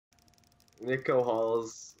Nico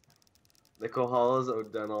Halls. Nico Halls,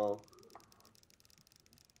 O'Donnell.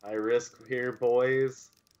 I risk here, boys.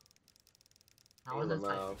 How was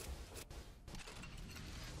that?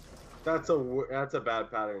 That's a bad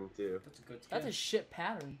pattern too. That's a good skill. That's a shit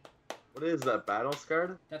pattern. What is that, battle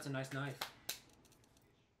scarred? That's a nice knife.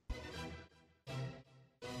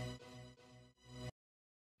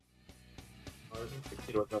 I wasn't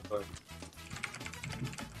 16 with that play.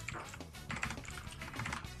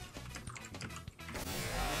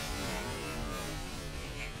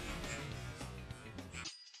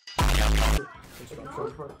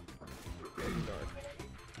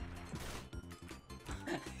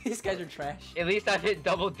 These guys are trash. At least I've hit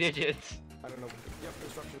double digits. I don't know. Yep,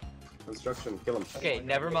 construction. Construction, kill him. Okay,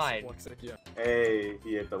 never mind. Vluxic, yeah. Hey,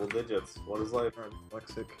 he hit double digits. What is life?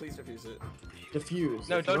 Vluxic. Please defuse it. Defuse.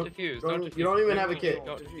 No, don't defuse. Don't defuse. You don't even have a kit.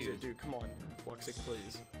 Don't defuse it, dude. Come on. Vluxic,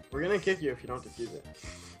 please. We're gonna kick you if you don't defuse it.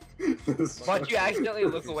 Why'd you accidentally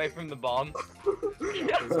look away from the bomb?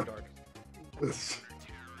 Yeah, please go dark.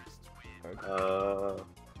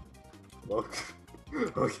 Look.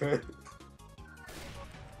 Okay.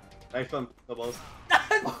 Knife him, the balls.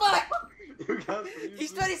 Fuck! You got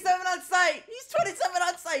He's 27 on site! He's 27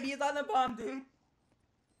 on site! He's on the bomb, dude!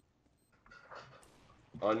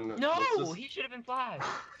 No! He should have been flashed!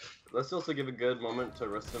 Let's also give a good moment to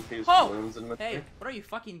rest in peace Oh! balloons and Hey, what are you,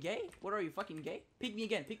 fucking gay? What are you, fucking gay? Pick me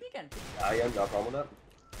again, pick me again. I am no problem with that.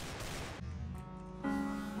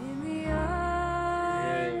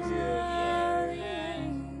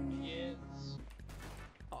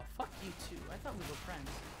 Oh, fuck you too. I thought we were friends.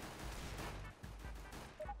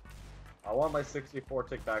 I want my 64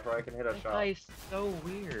 tick back where I can hit a This shot. guy's so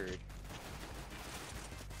weird.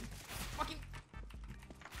 Fucking...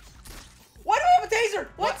 Why do I have a taser?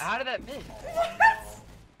 What? How did that miss?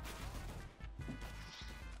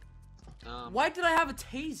 Why did I have a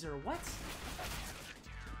taser? What?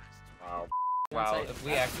 Wow. Wow, if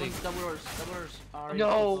we actually... Double doors.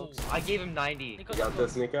 No! I gave him 90. You got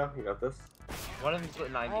this, Nico? You got this? One of them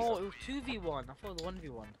split 90. Oh, it was 2v1. I thought it was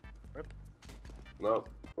 1v1. Rip. Nope.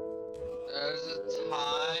 There's a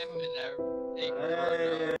time and everything.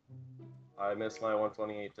 Hey. I missed my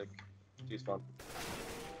 128 tick. G-spawn.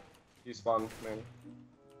 G-spawn, man.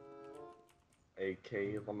 AK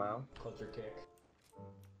Lamau. Culture kick.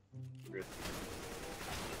 Good.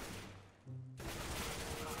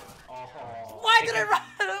 Why did I run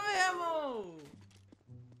out of ammo?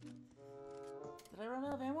 Did I run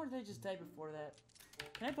out of ammo or did I just die before that?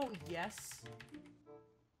 Can I vote yes?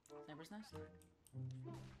 Sniper's nest?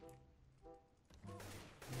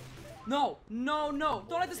 No! No, no!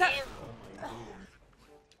 Don't let this happen!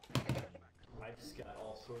 I just got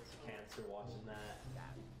all sorts of cancer watching that.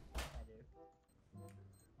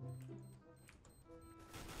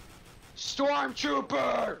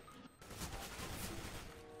 Stormtrooper!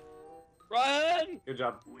 Run! Good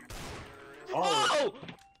job. Oh!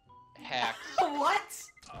 Hacks. What?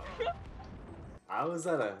 How was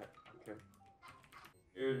that a... Okay.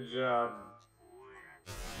 Good job.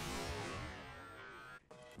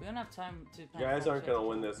 We don't have time to... You guys aren't gonna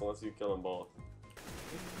win this unless you kill them both.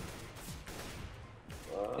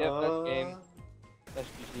 Yep, that's game. That's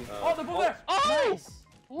GG. Oh, they're both there! Oh! Nice!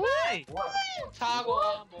 Why? Toggle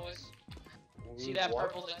on, boys. See that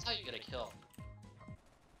purple? That's how you get a kill.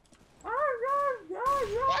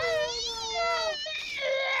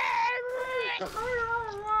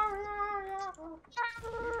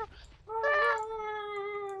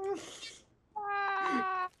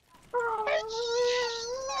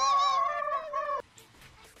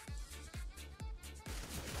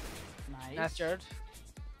 Nice, Jerod.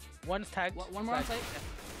 One's tagged. One more on site.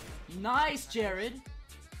 Nice, Jerod!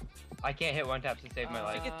 I can't hit one tap to save my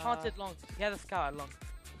life. He gets taunted long. He has a scout long.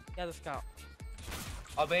 He has a scout.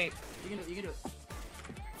 I'll bait. You can do it, you can do it.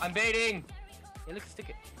 I'm baiting! Yeah, look, stick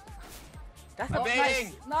it. That's I'm not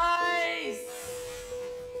baiting! Nice!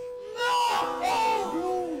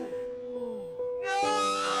 No!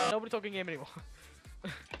 Nobody talking game anymore.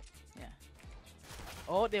 Yeah.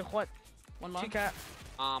 Oh, they what? One more. Cat.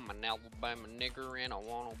 I'm an Alabama nigger and I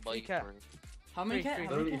want to be cat. friend. How many Three, cat? three.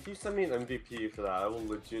 How many Literally, if you send me an MVP for that, I will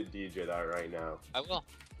legit DJ that right now. I will.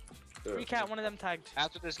 Do Free it. cat, one of them tagged.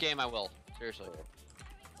 After this game, I will. Seriously.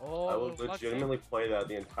 Oh, I will Vluxic. legitimately play that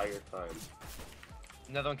the entire time.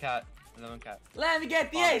 Another one cat. Another one cat. Let me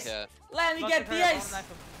get the Monte. ace! Let me Vluxic, get the hurry up, I ace! wanna knife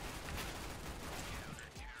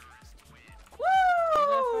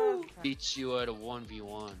him. Woo! Beats you at a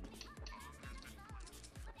 1v1.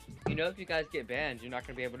 You know if you guys get banned, you're not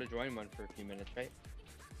gonna be able to join one for a few minutes, right?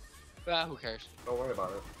 Ah, who cares? Don't worry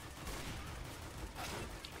about it.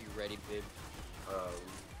 You ready, babe?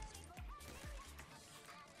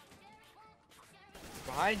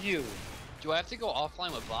 Behind you. Do I have to go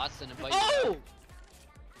offline with bots and invite you? Oh!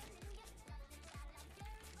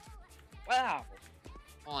 back? Wow.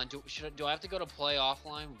 Hold on, do I have to go to play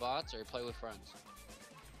offline with bots or play with friends?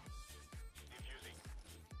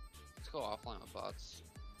 Let's go offline with bots.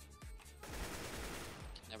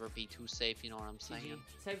 Can never be too safe, you know what I'm saying?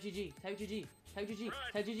 Type GG. Type GG. Type GG.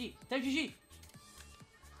 Type GG. Type GG.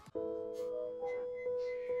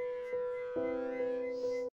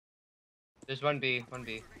 There's one B.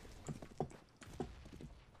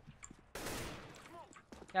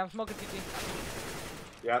 Yeah, I'm smoking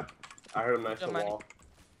TT. Yeah, I heard him next to the Manny. wall.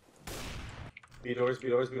 B doors.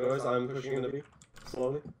 I'm pushing in the B.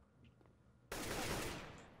 Slowly.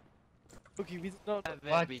 Okay, we not.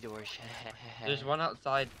 What? Be doors. There's one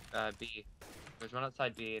outside B. There's one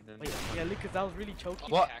outside B. And then Wait, yeah, Lucas, that was really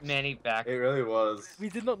choky. what? Manny back. It really was. We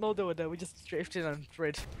did not know they were there. We just strafed in and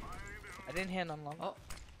straight. I didn't hear none long. Oh.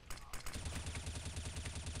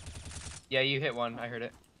 Yeah, you hit one. I heard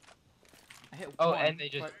it. I hit Oh, one, and they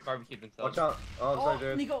just but- barbecued themselves. Watch out. Oh, I'm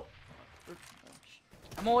sorry, Jerod. Nico.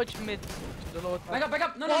 I'm gonna watch mid. The lower Back up, back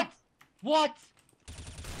up. No. What?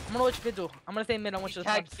 I'm gonna watch mid though. I'm gonna stay mid. I want you You to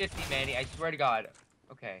tagged turn. 50, Manny. I swear to God.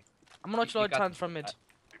 Okay. I'm gonna watch you lower got turns from mid.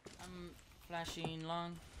 I'm flashing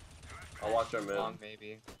long. I'll watch our mid. Long,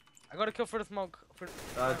 maybe. I got a kill for the smoke. For...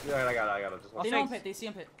 Yeah, I got it. Just watch. They I'll know him fix. pit. They see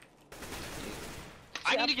him pit.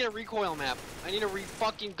 I need to get a recoil map. I need to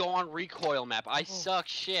fucking go on recoil map. I suck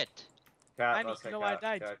shit. Cat. Manny, That's you cat, know why I cat,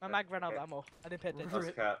 died? cat, My cat, mag ran out of cat. ammo. I didn't pay attention.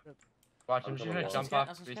 That's cat. Watch, I'm I'm just gonna gonna watch. jump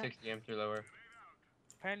That's off good, 360 him through lower.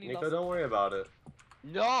 Apparently Nico, lost. don't worry about it.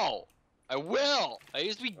 No, I will. I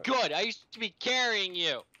used to be good. I used to be carrying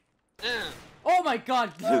you. Oh my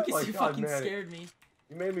God, Lucas, my you God, fucking man. scared me.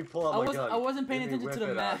 You made me pull out my gun. I wasn't paying Made me attention to whip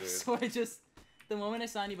the it out, map, dude. so I just. The moment I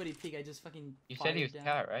saw anybody peek, I just fucking. You said he was fired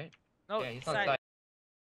down. cat, right? No, Yeah, he's on side. side.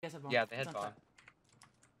 Yes, I bomb. Yeah, the It's head on bomb. side.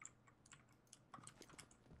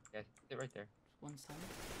 Yeah, sit right there. One time.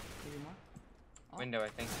 Maybe more. Oh. Window, I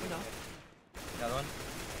think. Window. Another one.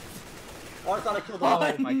 Oh, I thought I killed Oh,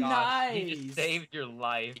 him. Oh my God. nice. He just saved your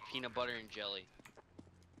life. Peanut butter and jelly.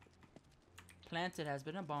 Planted has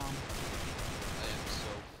been a bomb. I am so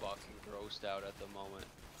fucking grossed out at the moment.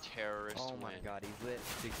 Terrorist Oh my win. God, he's lit.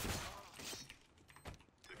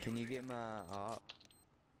 Can you get my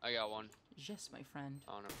I got one. Yes, my friend.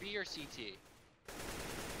 I don't know. B or CT? You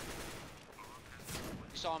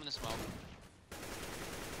saw him in the smoke.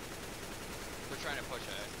 They're trying to push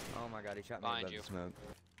it. Oh my God, he shot me Behind above you. the smoke.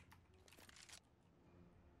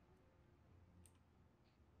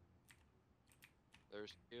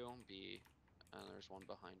 There's two on B, and there's one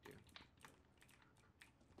behind you.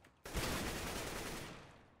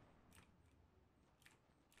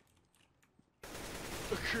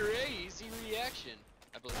 Crazy reaction.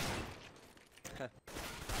 I believe.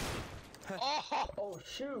 Oh! Oh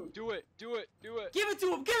shoot! Do it! Do it! Do it! Give it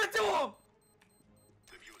to him! Give it to him!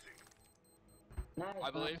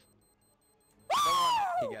 I believe.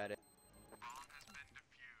 He got it.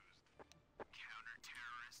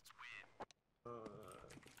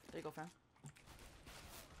 There you go, fam.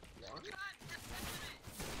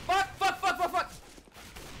 Fuck! Fuck! Fuck! Fuck! Fuck!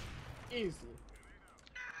 Easy.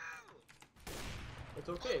 It's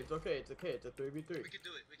okay. It's okay. It's okay. It's a 3v3. We can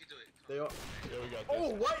do it. We can do it. They are. Yeah, we got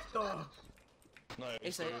Oh, what the? Nice.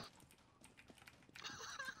 Ace it.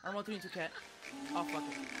 I'm 1 3 2 cat. Oh fuck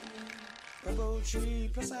it. Rainbow tree,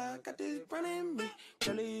 plus I got this running me.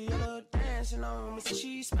 Jolly yellow dancing on me, so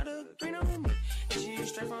she smelled the green on me. She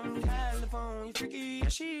straight from California, freaky, yeah,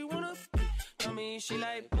 she wanna be. Tell me she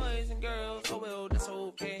like boys and girls, oh well, that's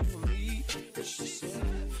okay for me. And she said,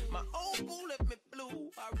 my old boo left me blue,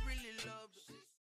 I really love